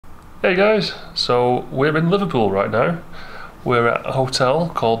Hey guys, so we're in Liverpool right now. We're at a hotel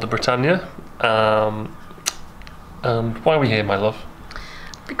called the Britannia. And why are we here, my love?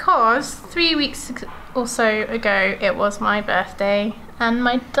 Because 3 weeks or so ago it was my birthday and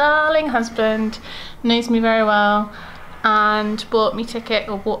my darling husband knows me very well and bought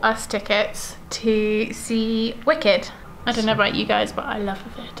us tickets to see Wicked. I don't know about you guys, but I love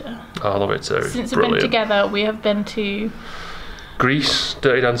the theatre. I love it too. Since we've been together, we have been to Grease,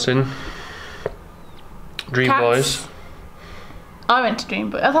 Dirty Dancing, Dream Cats. Boys. I went to Dream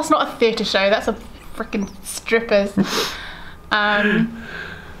Boys. That's not a theatre show, that's a freaking strippers. Yeah,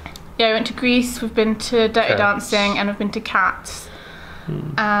 we went to Grease, we've been to Dirty Dancing, and we've been to Cats.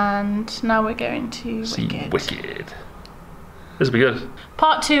 And now we're going to Wicked. This will be good.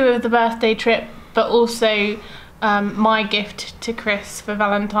 Part 2 of the birthday trip, but also my gift to Chris for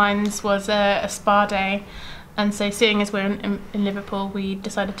Valentine's was a spa day. And so seeing as we're in Liverpool, we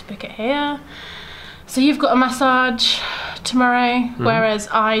decided to book it here. So you've got a massage tomorrow, whereas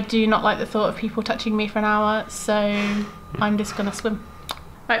I do not like the thought of people touching me for an hour, so I'm just gonna swim.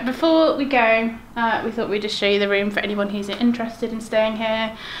 Right, before we go, we thought we'd just show you the room for anyone who's interested in staying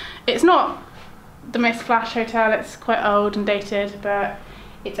here. It's not the most flash hotel, it's quite old and dated, but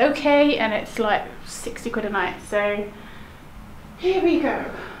it's okay, and it's like 60 quid a night, so here we go.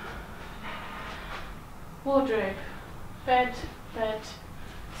 Wardrobe, bed,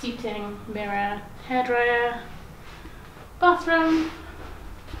 seating, mirror, hairdryer, bathroom.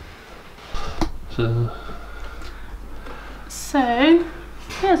 So yeah,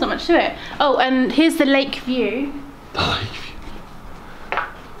 there's not much to it. Oh, and here's the lake view. The lake view.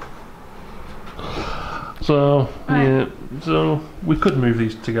 So, yeah, so we could move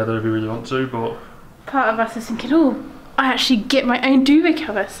these together if we really want to, but part of us is thinking, oh, I actually get my own duvet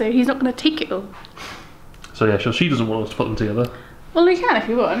cover, so he's not going to take it all. So yeah, so she doesn't want us to put them together. Well, we can if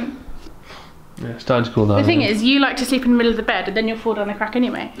you want. Yeah, it's time to cool down. The thing is, you like to sleep in the middle of the bed and then you'll fall down a crack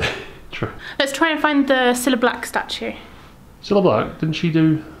anyway. True. Let's try and find the Cilla Black statue. Cilla Black? Didn't she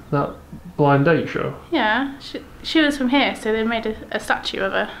do that blind date show? Yeah, she was from here, so they made a statue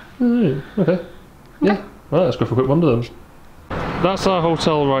of her. Oh, okay. Yeah, right, let's go for a quick wander then. That's our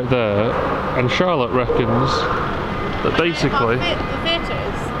hotel right there, and Charlotte reckons that basically... The theatre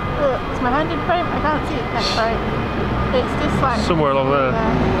is... Is my hand in frame? I can't see it. No, sorry. It's just like... Somewhere along there.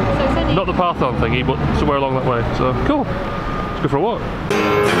 So it's only... Not the Parthenon thingy, but somewhere along that way. So, cool. Let's go for a walk.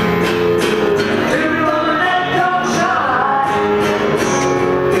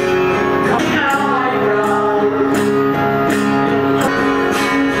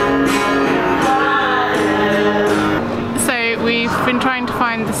 So we've been trying to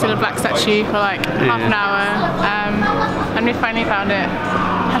find the Cilla Black statue for like half an hour, and we finally found it.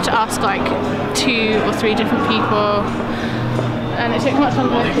 Had to ask like 2 or 3 different people, and it took much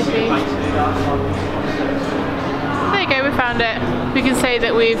longer than it could be. There you go, we found it. We can say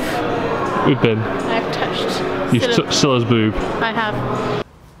that we've been. I've touched. You've touched Cilla's boob. I have.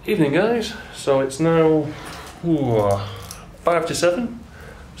 Evening, guys. So it's now 5 to 7.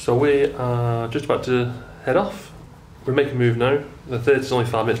 So we are just about to head off. We're making a move now. The theatre's only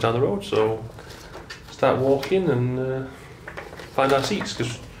 5 minutes down the road, so start walking and find our seats,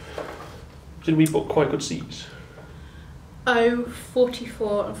 because didn't we book quite good seats?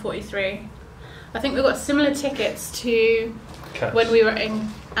 44 and 43. I think we got similar tickets to Cats. When we were in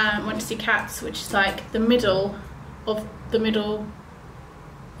went to see Cats, which is like the middle of the middle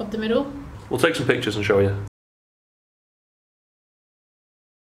of the middle. We'll take some pictures and show you.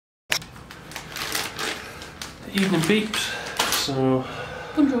 Evening peeps. So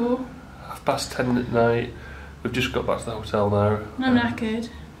Bonjour. 10:30 at night. We've just got back to the hotel now. I'm knackered.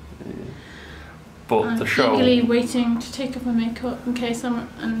 But I'm the show... eagerly waiting to take off my makeup in case I'm...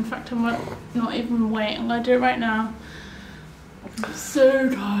 In fact, I might not even wait. I'm going to do it right now. I'm so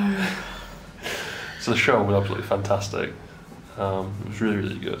tired. So the show was absolutely fantastic. It was really,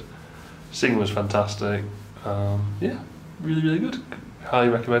 really good. Singing was fantastic. Yeah, really, really good. Highly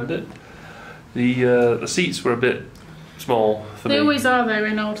recommend it. The seats were a bit small for me. They always are though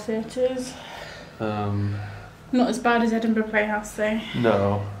in old theatres. Not as bad as Edinburgh Playhouse though.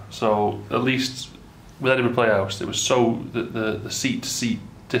 No, so at least with Edinburgh Playhouse, it was so the seat to seat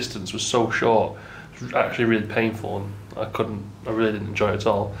distance was so short. It was actually really painful, and I really didn't enjoy it at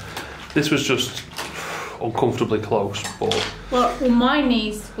all. This was just uncomfortably close, but well, my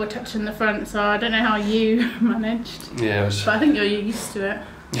knees were touching the front, so I don't know how you managed. Yeah, but I think you're used to it.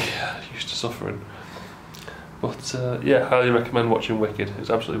 Yeah, used to suffering. But yeah, highly recommend watching Wicked. It's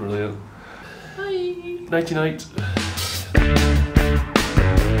absolutely brilliant. Bye. Nighty night.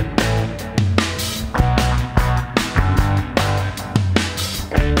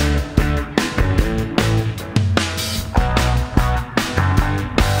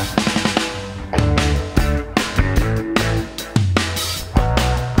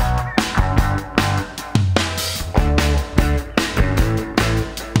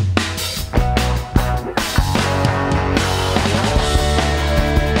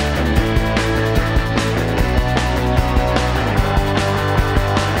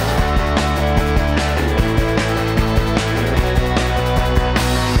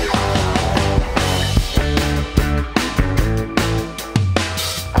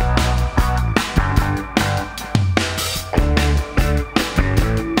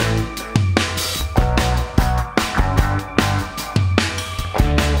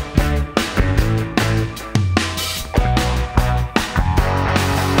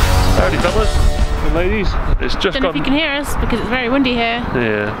 ladies. It's just Don't know if you can hear us because it's very windy here.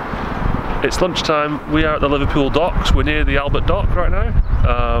 Yeah. It's lunchtime. We are at the Liverpool docks. We're near the Albert Dock right now.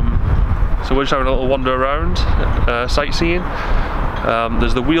 So we're just having a little wander around, sightseeing.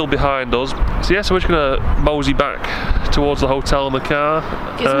 There's the wheel behind us. So yeah, so we're just gonna mosey back towards the hotel in the car.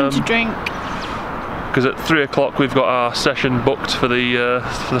 Get something to drink. Because at 3 o'clock we've got our session booked for the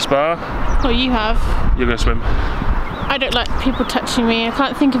spa. Well, you have. You're gonna swim. I don't like people touching me. I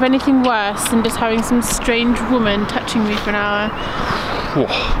can't think of anything worse than just having some strange woman touching me for an hour. But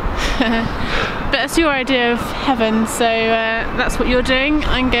that's your idea of heaven, so that's what you're doing.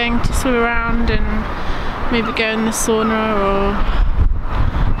 I'm going to swim around and maybe go in the sauna or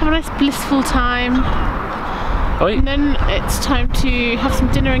have a nice blissful time. Oi. And then it's time to have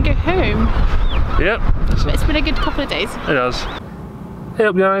some dinner and go home. Yep. But it's been a good couple of days. It has. Hey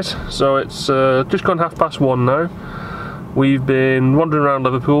up guys, so it's just gone 1:30 now. We've been wandering around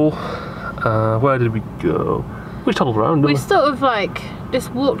Liverpool. Where did we go? We toddled around, didn't we? We sort of like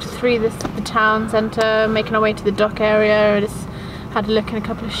just walked through the town centre, making our way to the dock area, and just had a look in a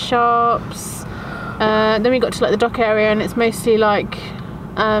couple of shops. Then we got to like the dock area, and it's mostly like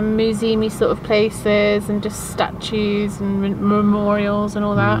museum-y sort of places and just statues and memorials and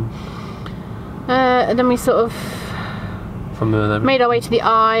all that. And then we sort of made our way to the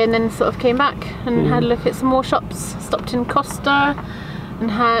Eye and then sort of came back and had a look at some more shops. Stopped in Costa and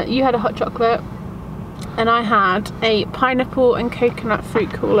you had a hot chocolate and I had a pineapple and coconut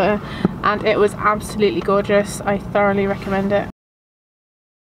fruit cooler and it was absolutely gorgeous. I thoroughly recommend it.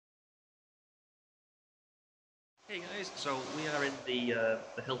 Hey guys, so we are in the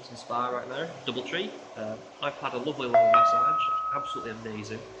Hilton Spa right now, Doubletree. I've had a lovely long massage, absolutely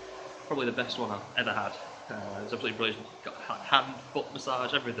amazing. Probably the best one I've ever had. It was absolutely brilliant. Got hand, foot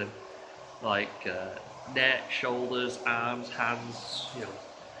massage, everything. Like neck, shoulders, arms, hands, you know,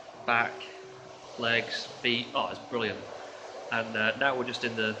 back, legs, feet. Oh, it's brilliant. And now we're just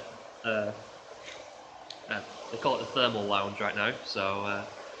in the they call it the thermal lounge right now. So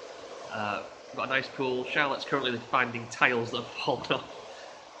we've got a nice pool. Charlotte's currently finding tiles that have fallen off.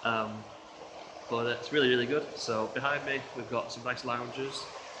 But it's really, really good. So behind me we've got some nice lounges.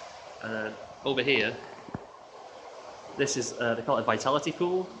 And then over here, this is, they call it a vitality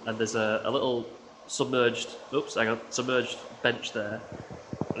pool, and there's a little submerged bench there,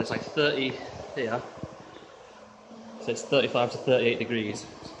 and it's like 30 here, so it's 35 to 38 degrees,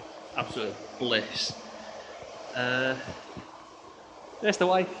 it's absolute bliss. There's the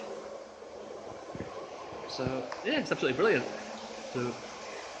wife, so yeah, it's absolutely brilliant. So,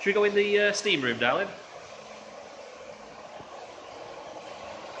 should we go in the steam room, darling?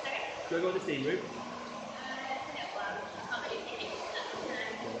 Should I go in the steam room?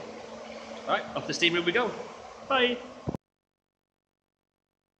 Alright, off the steam room we go. Bye!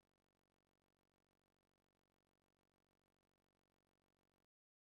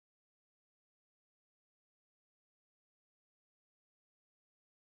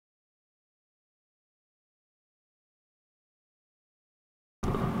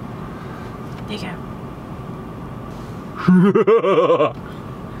 There you go.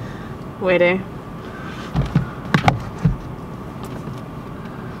 Weirdo.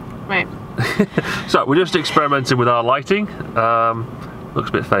 Right. So we're just experimenting with our lighting. Looks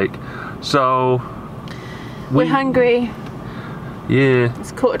a bit fake. So we're hungry. Yeah.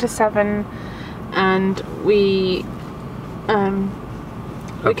 It's 7:15 and we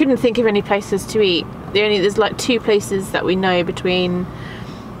couldn't think of any places to eat. There's like 2 places that we know between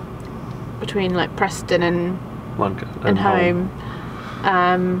like Preston and home.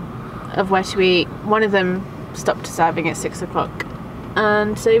 Of where to eat. One of them stopped serving at 6 o'clock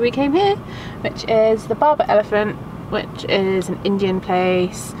and so we came here, which is the Barber Elephant, which is an Indian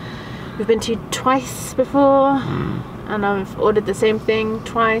place we've been to twice before, and I've ordered the same thing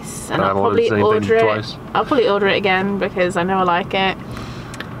twice, and I'll probably order it. I'll probably order it again because I know I like it.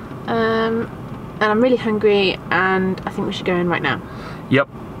 And I'm really hungry and I think we should go in right now. Yep,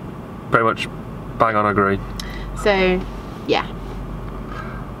 pretty much bang on agree. So yeah.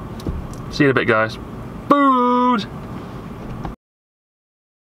 See you in a bit, guys. Boo!